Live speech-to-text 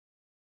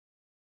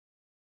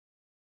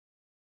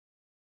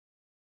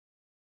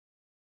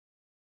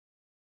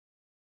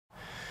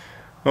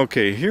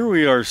Okay, here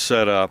we are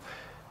set up,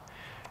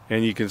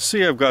 and you can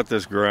see I've got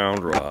this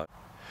ground rod.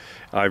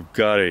 I've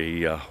got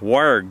a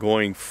wire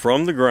going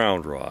from the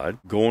ground rod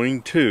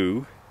going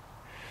to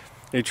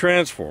a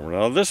transformer.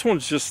 Now this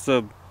one's just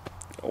the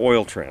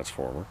oil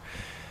transformer,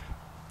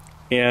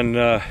 and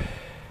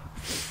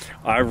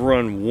I've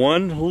run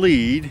one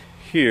lead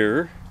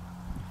here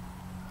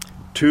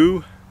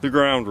to the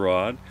ground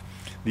rod.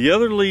 The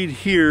other lead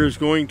here is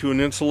going to an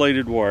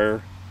insulated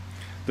wire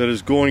that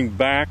is going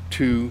back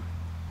to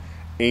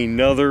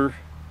another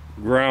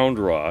ground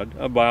rod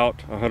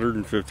about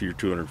 150 or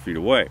 200 feet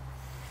away.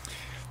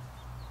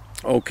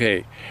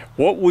 Okay,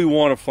 what we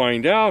want to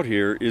find out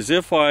here is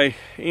if I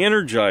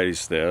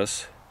energize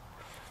this,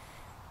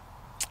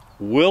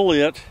 will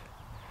it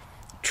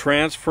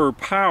transfer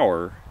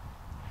power,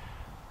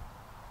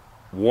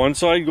 one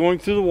side going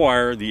through the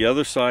wire, the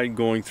other side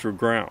going through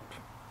ground?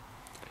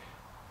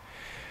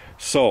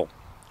 So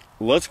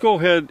let's go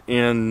ahead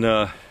and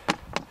I'll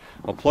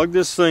plug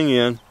this thing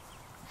in,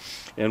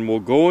 and we'll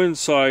go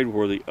inside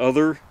where the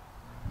other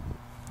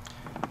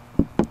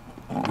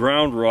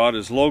ground rod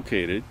is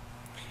located,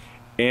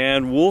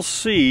 and we'll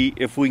see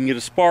if we can get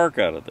a spark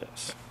out of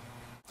this.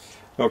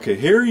 Okay,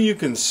 here you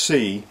can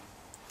see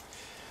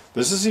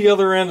this is the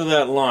other end of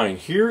that line.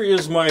 Here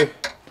is my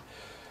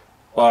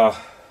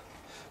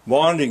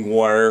bonding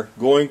wire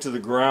going to the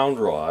ground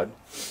rod,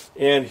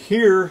 and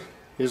here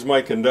is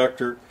my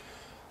conductor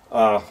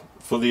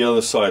for the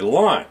other side of the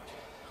line.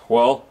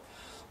 Well,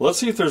 let's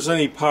see if there's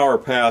any power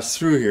passed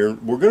through here.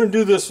 We're going to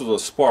do this with a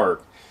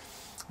spark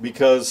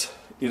because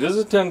it is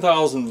a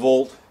 10,000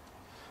 volt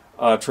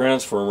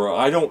transformer.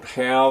 I don't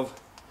have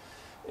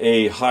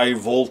a high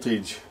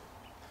voltage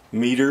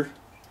meter,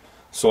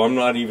 so I'm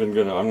not going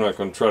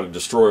to try to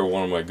destroy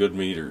one of my good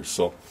meters.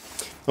 So,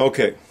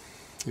 okay,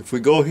 if we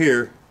go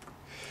here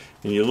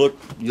and you look,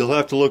 you'll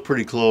have to look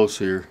pretty close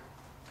here.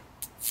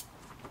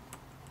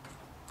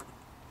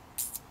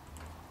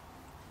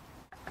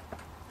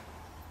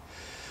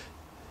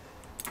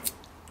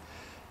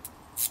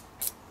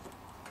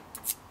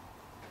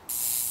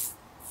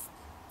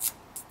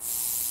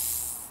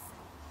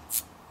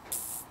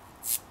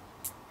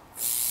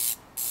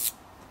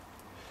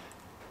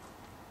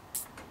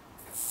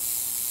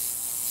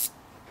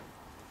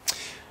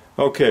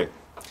 Okay,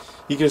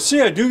 you can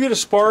see I do get a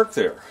spark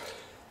there.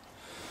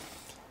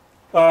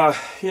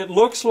 It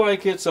looks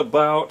like it's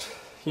about,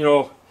 you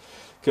know,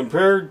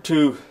 compared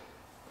to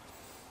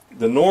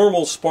the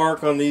normal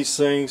spark on these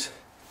things,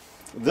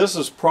 this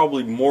is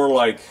probably more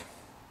like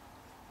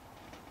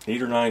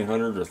 800 or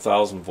 900 or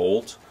 1,000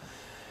 volts.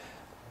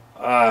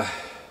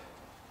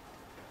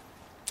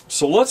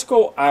 So let's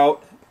go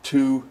out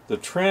to the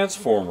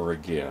transformer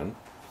again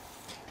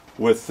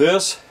with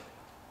this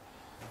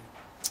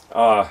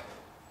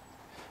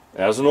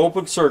as an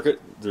open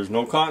circuit. There's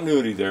no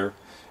continuity there,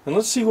 and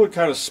let's see what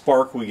kind of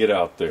spark we get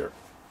out there.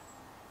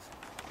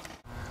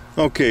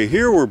 Okay,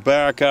 here we're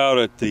back out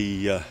at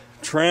the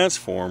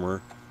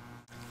transformer.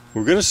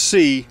 We're going to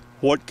see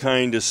what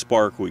kind of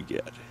spark we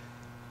get.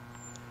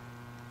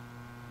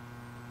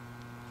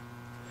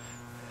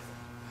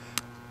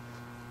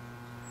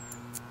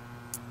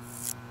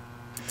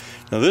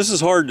 Now this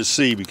is hard to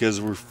see because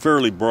we're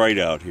fairly bright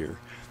out here.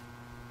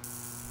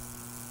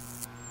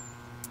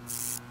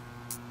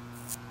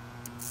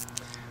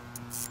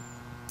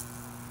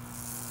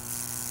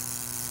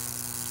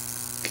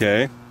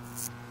 Okay.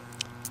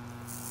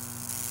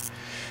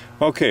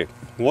 Okay,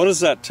 what does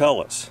that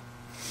tell us?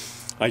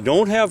 I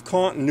don't have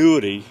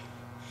continuity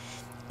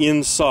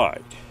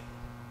inside.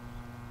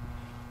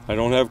 I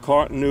don't have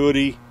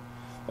continuity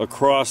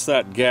across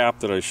that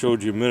gap that I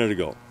showed you a minute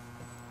ago.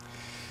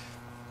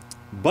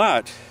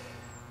 But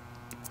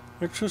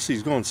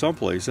electricity's going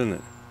someplace, isn't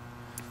it?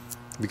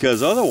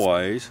 Because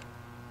otherwise,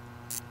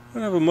 I'm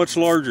going to have a much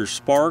larger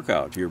spark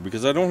out here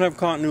because I don't have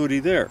continuity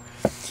there.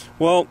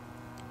 Well,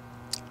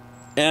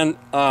 and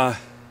I'm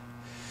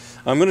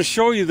going to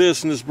show you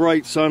this in this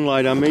bright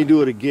sunlight. I may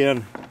do it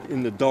again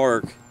in the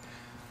dark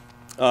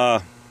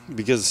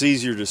because it's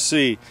easier to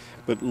see.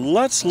 But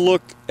let's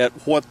look at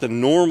what the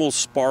normal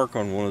spark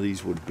on one of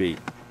these would be.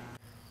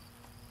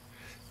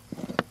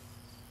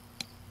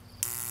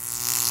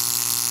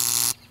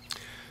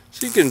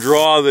 So you can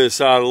draw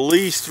this out at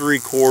least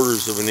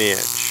 3/4 of an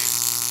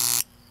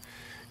inch.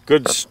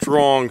 Good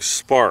strong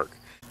spark.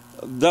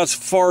 That's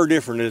far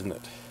different, isn't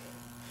it?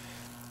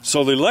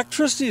 So the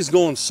electricity is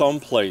going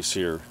someplace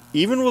here,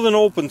 even with an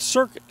open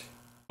circuit.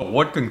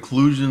 What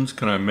conclusions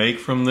can I make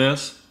from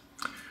this?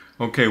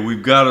 Okay,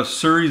 we've got a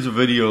series of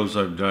videos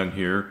I've done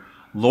here.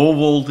 Low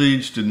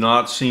voltage did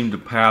not seem to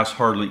pass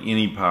hardly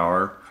any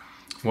power.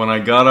 When I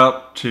got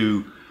up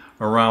to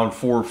around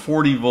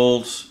 440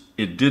 volts,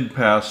 it did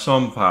pass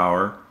some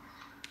power.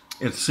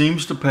 It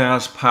seems to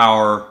pass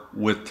power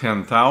with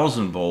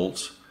 10,000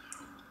 volts.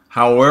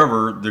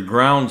 However, the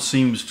ground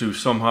seems to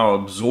somehow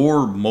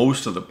absorb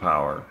most of the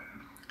power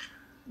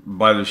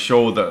by the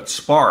show of that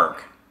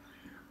spark.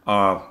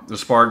 The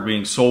spark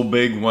being so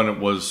big when it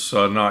was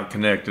not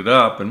connected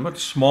up and much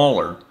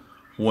smaller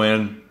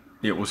when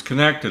it was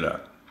connected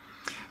up.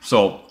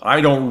 So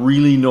I don't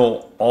really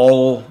know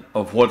all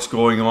of what's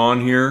going on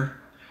here,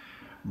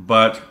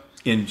 but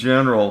in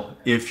general,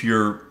 if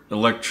your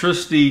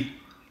electricity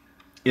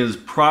is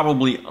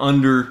probably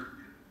under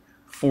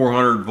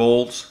 400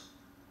 volts,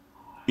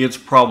 it's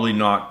probably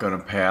not going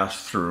to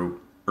pass through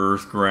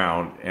earth,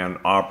 ground, and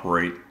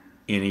operate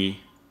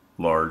any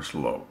large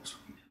loads.